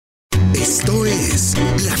Esto es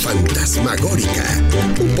La Fantasmagórica,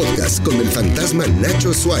 un podcast con el fantasma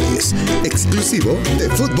Nacho Suárez, exclusivo de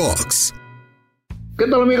Footbox. ¿Qué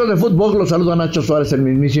tal, amigos de Footbox? Los saluda Nacho Suárez, el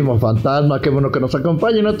mismísimo fantasma. Qué bueno que nos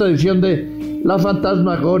acompañe en otra edición de La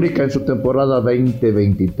Fantasmagórica en su temporada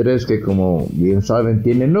 2023, que como bien saben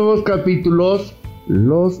tiene nuevos capítulos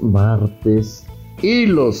los martes y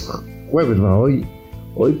los jueves. No, hoy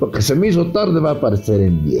porque se me hizo tarde va a aparecer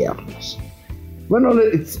en viernes. Bueno,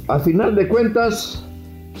 a final de cuentas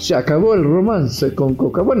se acabó el romance con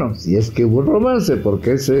Cocca. Bueno, si es que hubo romance,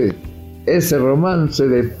 porque ese romance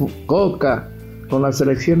de Cocca con la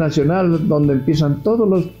selección nacional, donde empiezan todos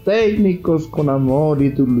los técnicos con amor y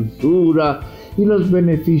dulzura y los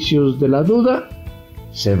beneficios de la duda,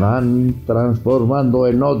 se van transformando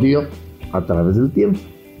en odio a través del tiempo.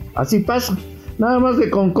 Así pasa. Nada más que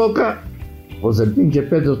con Cocca, pues el pinche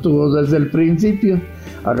pedo estuvo desde el principio.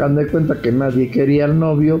 Hagan de cuenta que nadie quería al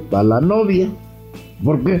novio, a la novia.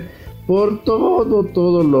 ¿Por qué? Por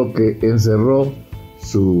todo lo que encerró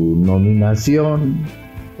su nominación,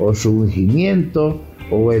 o su ungimiento,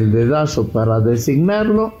 o el dedazo para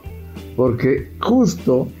designarlo, porque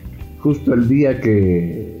justo el día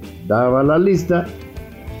que daba la lista,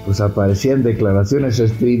 pues aparecían declaraciones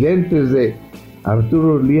estridentes de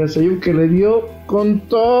Arturo Elías Ayub, que le dio con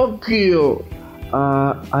Tokio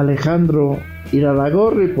a Alejandro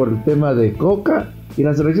Irarrágorri por el tema de Cocca y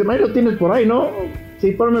la selección. Ahí lo tienes por ahí, ¿no?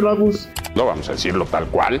 Sí, pónmelo, Agus. No, vamos a decirlo tal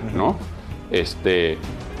cual, ¿no?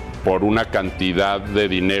 Por una cantidad de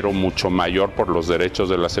dinero mucho mayor por los derechos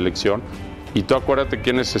de la selección. Y tú acuérdate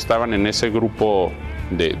quiénes estaban en ese grupo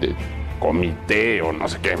de comité o no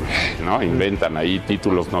sé qué, ¿no? Inventan ahí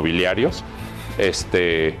títulos nobiliarios.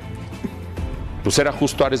 Pues era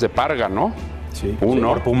justo Ares de Parga, ¿no? Sí.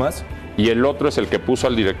 Uno. Sí, Pumas. Y el otro es el que puso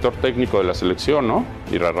al director técnico de la selección, ¿no?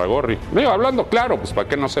 Irarrágorri. Digo, hablando claro, pues ¿para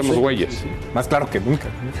qué no hacemos güeyes? Sí. Más claro que nunca.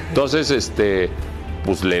 Entonces,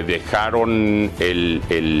 pues le dejaron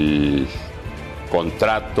el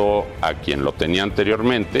contrato a quien lo tenía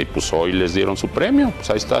anteriormente y pues hoy les dieron su premio. Pues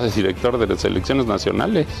ahí está el director de las selecciones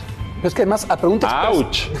nacionales. Pero es que además, a preguntas...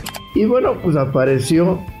 ¡Auch! Y bueno, pues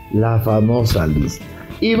apareció la famosa lista.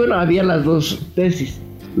 Y bueno, había las dos tesis.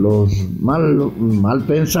 Los mal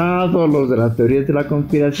pensados, los de las teorías de la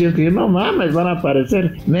conspiración, que no mames, van a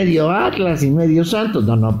aparecer medio Atlas y medio Santos.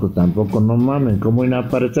 No, pues tampoco, no mames, ¿cómo iban a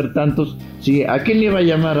aparecer tantos? Sí, ¿a quién le iba a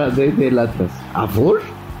llamar del Atlas? ¿A Full?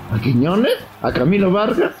 ¿A Quiñones? ¿A Camilo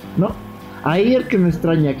Vargas? No. Ahí el que me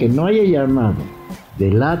extraña que no haya llamado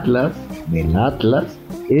del Atlas,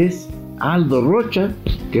 es Aldo Rocha,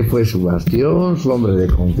 que fue su bastión, su hombre de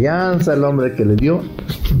confianza, el hombre que le dio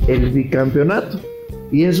el bicampeonato.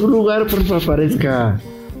 Y en su lugar pues aparezca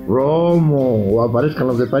Romo o aparezcan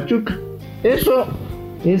los de Pachuca. Eso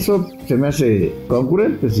se me hace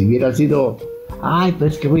concurrente. Si hubiera sido,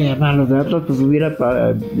 pues que voy a llamar a los de Atlas, pues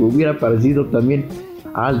hubiera aparecido también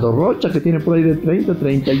Aldo Rocha, que tiene por ahí de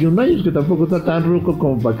 31 años, que tampoco está tan ruco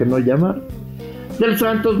como para que no llamar. Del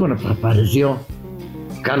Santos, bueno, pues apareció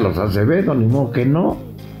Carlos Acevedo, ni modo que no.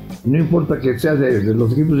 No importa que sea de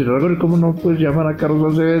los equipos de Irarrágorri, ¿cómo no puedes llamar a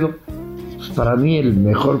Carlos Acevedo? Pues para mí el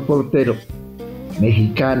mejor portero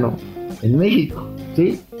mexicano en México,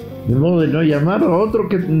 ¿sí? De modo de no llamar a otro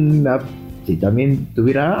que si también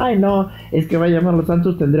tuviera, es que va a llamar a los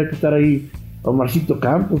Santos, tendría que estar ahí Omarcito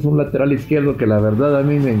Campos, un lateral izquierdo que la verdad a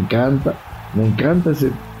mí me encanta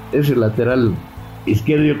ese lateral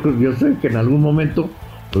izquierdo. Yo sé que en algún momento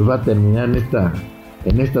pues va a terminar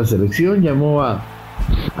en esta selección. Llamó a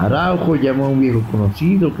Araujo, llamó a un viejo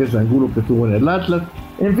conocido que es Angulo, que estuvo en el Atlas.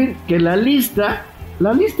 En fin, que la lista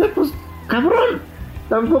pues cabrón,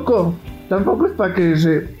 tampoco es para que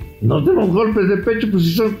nos demos golpes de pecho, pues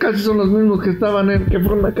si casi son los mismos que que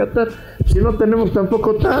fueron a Qatar. Si no tenemos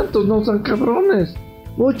tampoco tantos, no son cabrones.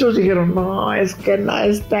 Muchos dijeron, no, es que no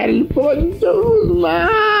está el Poncho Guzmán.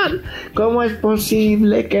 ¿Cómo es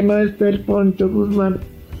posible que no esté el Poncho Guzmán?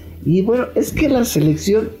 Y bueno, es que la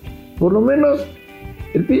selección, por lo menos,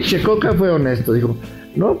 el pinche Cocca fue honesto, dijo,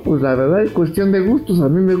 no, pues la verdad es cuestión de gustos, a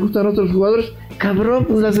mí me gustan otros jugadores. Cabrón,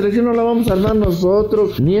 pues la selección no la vamos a armar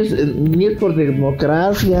nosotros, ni es por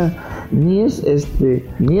democracia, ni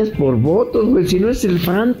es por votos, güey, sino es el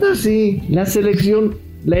fantasy. La selección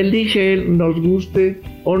la elige él, nos guste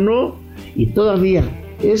o no, y todavía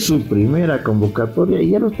es su primera convocatoria y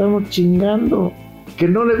ya lo estamos chingando. Que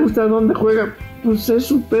no le gusta dónde juega, pues es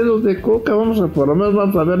su pedo de Cocca, por lo menos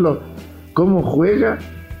vamos a verlo cómo juega.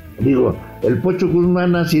 Digo, el Pocho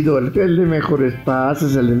Guzmán ha sido el de mejores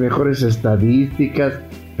pases, el de mejores estadísticas,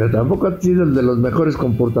 pero tampoco ha sido el de los mejores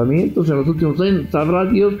comportamientos en los últimos años. Sabrá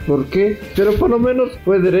Dios por qué, pero por lo menos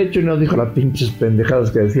fue derecho y no dijo las pinches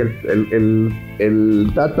pendejadas que decía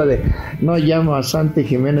el Tata de no llamo a Santi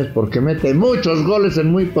Jiménez porque mete muchos goles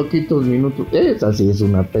en muy poquitos minutos. Esa sí es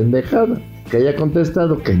una pendejada. Que haya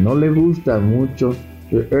contestado que no le gusta mucho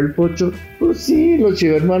el Pocho, pues sí, los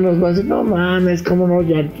chivermanos van a decir, no mames, ¿cómo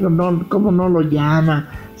no lo llama?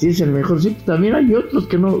 Si es el mejor, sí, también hay otros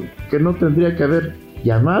que no tendría que haber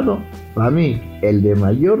llamado. Para mí, el de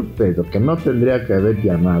mayor pedo que no tendría que haber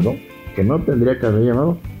llamado,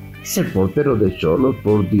 es el portero de Xolos,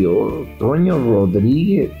 por Dios, Toño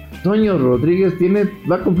Rodríguez. Toño Rodríguez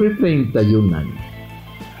va a cumplir 31 años.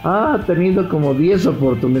 Ha tenido como 10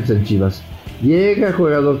 oportunidades en Chivas. Llega,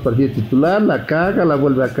 juega 2 partidos titular, la caga, la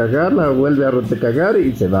vuelve a cagar, la vuelve a retecagar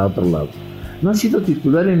y se va a otro lado. No ha sido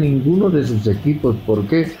titular en ninguno de sus equipos,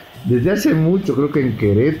 porque desde hace mucho, creo que en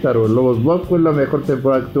Querétaro, el Lobos Buap fue la mejor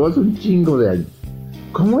temporada que tuvo hace un chingo de años.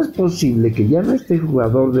 ¿Cómo es posible que llame a este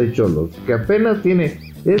jugador de Xolos, que apenas tiene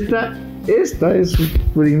esta es su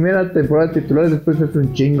primera temporada titular después de hace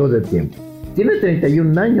un chingo de tiempo? Tiene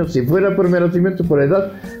 31 años, si fuera por merecimiento por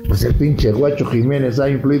edad, pues el pinche Guacho Jiménez ha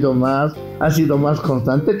influido más, ha sido más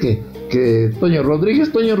constante que Toño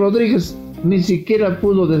Rodríguez. Toño Rodríguez ni siquiera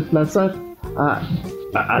pudo desplazar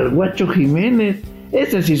al Guacho Jiménez.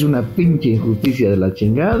 Esa sí es una pinche injusticia de la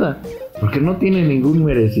chingada, porque no tiene ningún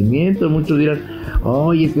merecimiento. Muchos dirán,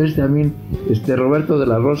 oye, pero es también Roberto de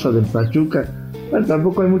la Rosa del Pachuca. Bueno,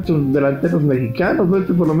 tampoco hay muchos delanteros mexicanos, ¿no?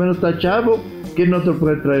 Este por lo menos está chavo. ¿Quién otro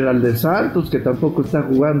puede traer al de Santos? Que tampoco está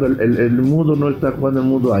jugando el Mudo, no está jugando el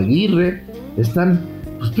Mudo Aguirre. Están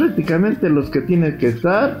pues prácticamente los que tienen que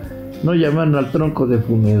estar. No llaman al tronco de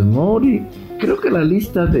Funes Mori. Creo que la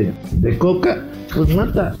lista de Cocca pues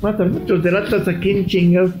mata muchos delanteros. ¿A quién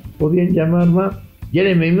chingados podían llamar más?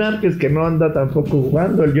 Jeremy Márquez, que no anda tampoco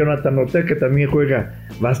jugando. El Jonathan Ortega, que también juega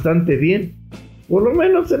bastante bien. Por lo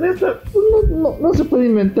menos en esta pues no se puede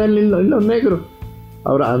inventar el hilo negro.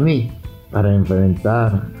 Ahora, a mí, para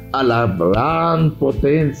enfrentar a la gran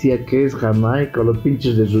potencia que es Jamaica, los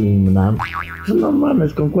pinches de Surinam, pues no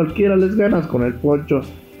mames, con cualquiera les ganas, con el Pocho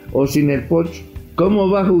o sin el Pocho. ¿Cómo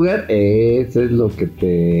va a jugar? Eso es lo que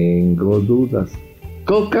tengo dudas.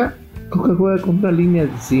 Cocca juega con una línea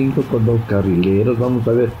de 5 con 2 carrileros. Vamos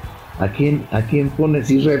a ver a quién pone.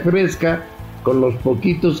 Si refresca con los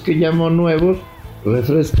poquitos que llamó nuevos,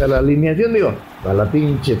 refresca la alineación. Digo,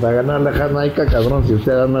 para ganar la Jamaica, cabrón, si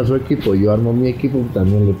usted arma su equipo, yo armo mi equipo,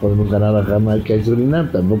 también le podemos ganar a Jamaica y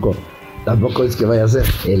Surinam. Tampoco es que vaya a ser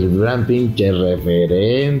el gran pinche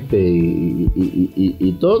referente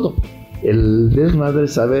y todo. El desmadre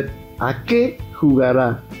es saber a qué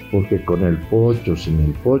jugará, porque con el Pocho, sin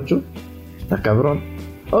el Pocho, está cabrón.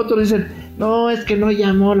 Otros dicen, no, es que no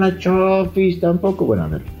llamó la Chofis tampoco. Bueno, a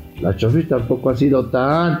ver, la Chofis tampoco ha sido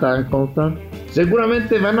tan constante.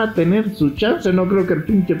 Seguramente van a tener su chance. No creo que el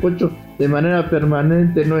pinche Pocho de manera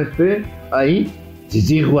permanente no esté ahí. Si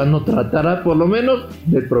sigue jugando, tratará por lo menos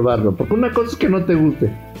de probarlo. Porque una cosa es que no te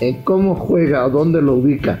guste en cómo juega o dónde lo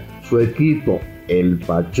ubica su equipo, el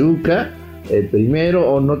Pachuca, el primero,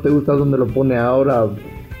 o no te gusta dónde lo pone ahora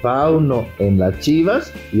Pauno en las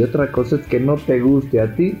Chivas. Y otra cosa es que no te guste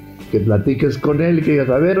a ti, que platiques con él y que digas,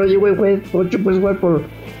 a ver, oye, güey, Pocho, puedes jugar por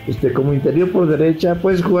como interior por derecha,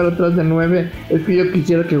 puedes jugar atrás de 9, es que yo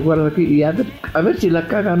quisiera que jugaras aquí, y a ver si la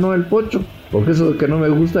caga no el Pocho, porque eso que no me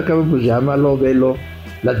gusta, cabrón, pues llámalo, velo,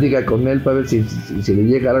 platica con él para ver si le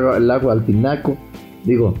llega el agua al tinaco.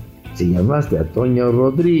 Digo, si llamaste a Toño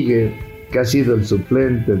Rodríguez, que ha sido el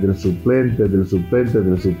suplente del suplente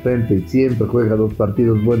y siempre juega 2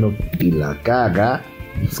 partidos buenos y la caga,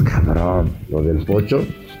 pues cabrón, lo del Pocho,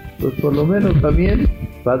 pues por lo menos también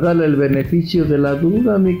para darle el beneficio de la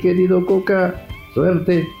duda, mi querido Cocca.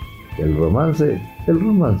 Suerte, el romance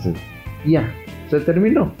ya se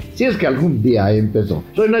terminó, si es que algún día empezó.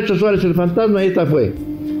 Soy Nacho Suárez, el fantasma, y esta fue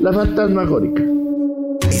la Fantasmagórica.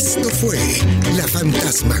 Esto fue La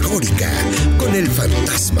Fantasmagórica con el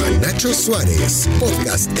fantasma Nacho Suárez,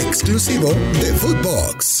 podcast exclusivo de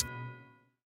Footbox.